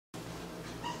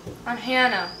I'm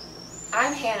Hannah.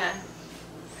 I'm Hannah.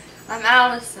 I'm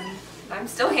Allison. I'm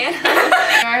still Hannah.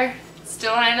 We're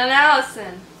still Hannah and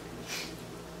Allison.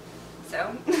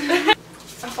 So,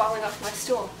 I'm falling off my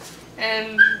stool.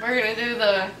 And we're gonna do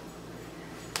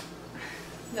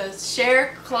the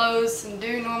share clothes and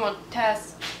do normal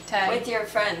tasks tag. With your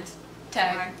friend.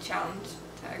 Tag. Challenge.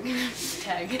 Tag.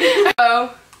 Tag.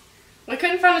 So, we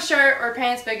couldn't find a shirt or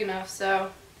pants big enough,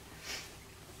 so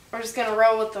we're just gonna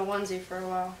roll with the onesie for a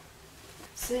while.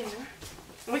 See,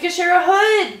 we can share a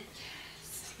hood.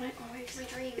 It's my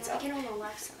dream. It's like on the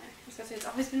left side. I was gonna say, it's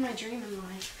always been my dream in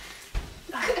life.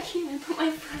 I can't even put my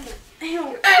friend.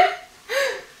 Ew.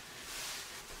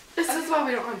 This is why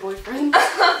we don't have boyfriends.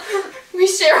 We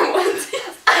share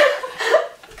onesies.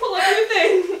 Pull up your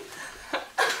thing.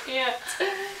 Yeah.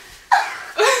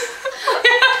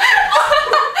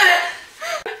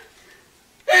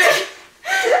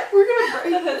 We're gonna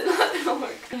break this. That's not gonna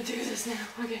work. I'm gonna do this now.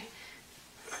 Okay.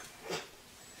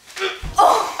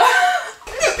 Oh!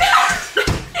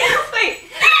 Wait,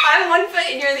 I'm one foot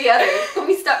and you're the other. Let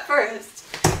me step first.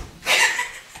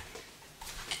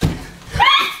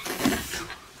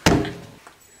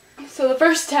 So the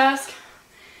first task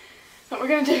that we're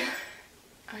gonna do,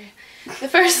 the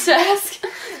first task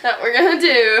that we're gonna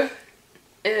do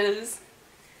is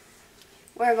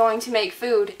we're going to make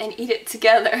food and eat it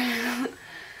together.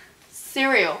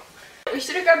 cereal. We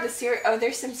should have grabbed the cereal. Oh,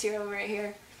 there's some cereal right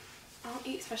here. I don't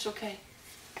eat Special K.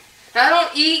 I don't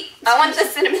eat. I want the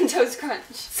Cinnamon Toast Crunch.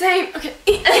 Same. Okay.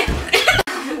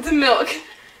 The milk.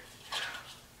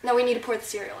 No, we need to pour the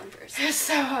cereal in first. It's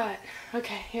so hot.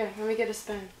 Okay, here, let me get a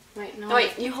spoon. Wait, no. Oh,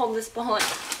 wait, you hold this bowl in. I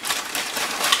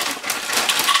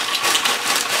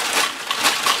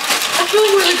feel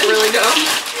like we're like really dumb.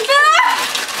 Yeah.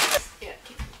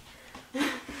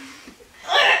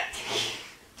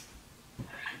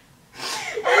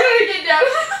 I'm gonna get down.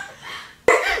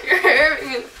 You're hurting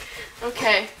me.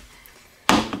 Okay.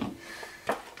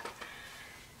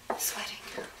 I'm sweating.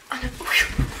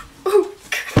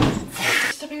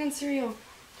 Stepping on cereal.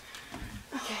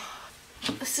 Okay.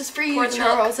 This is for you, Pour the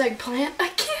Charles Eggplant. I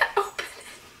can't open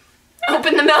it.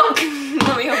 Open the milk.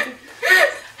 Let me open.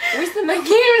 Where's the I milk?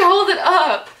 can't even hold it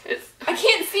up. I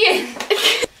can't see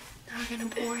it. Now we're gonna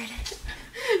pour it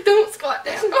in. Don't squat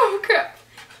down. Oh crap.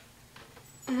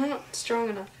 I'm not strong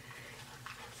enough.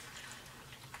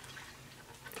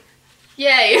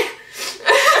 Yay.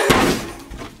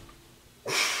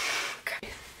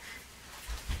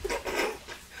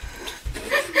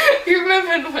 You're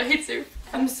moving way too.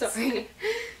 I'm sorry.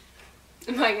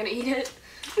 Am I gonna eat it?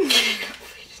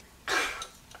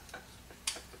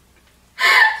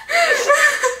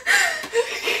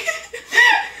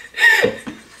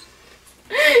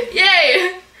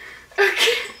 Yay!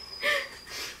 Okay.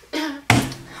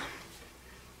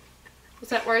 Was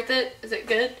that worth it? Is it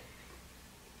good?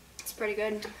 It's pretty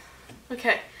good.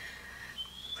 Okay.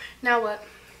 Now what?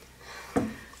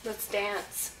 Let's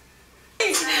dance.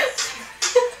 What?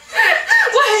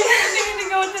 We need to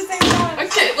go at the same time.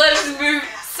 Okay, let's move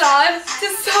side to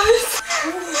side.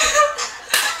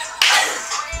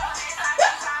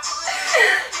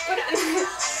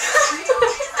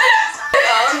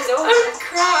 I'm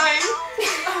crying.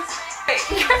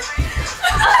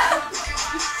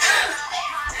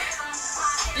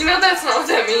 You know that's not what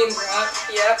that means, right?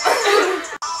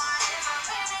 Yep.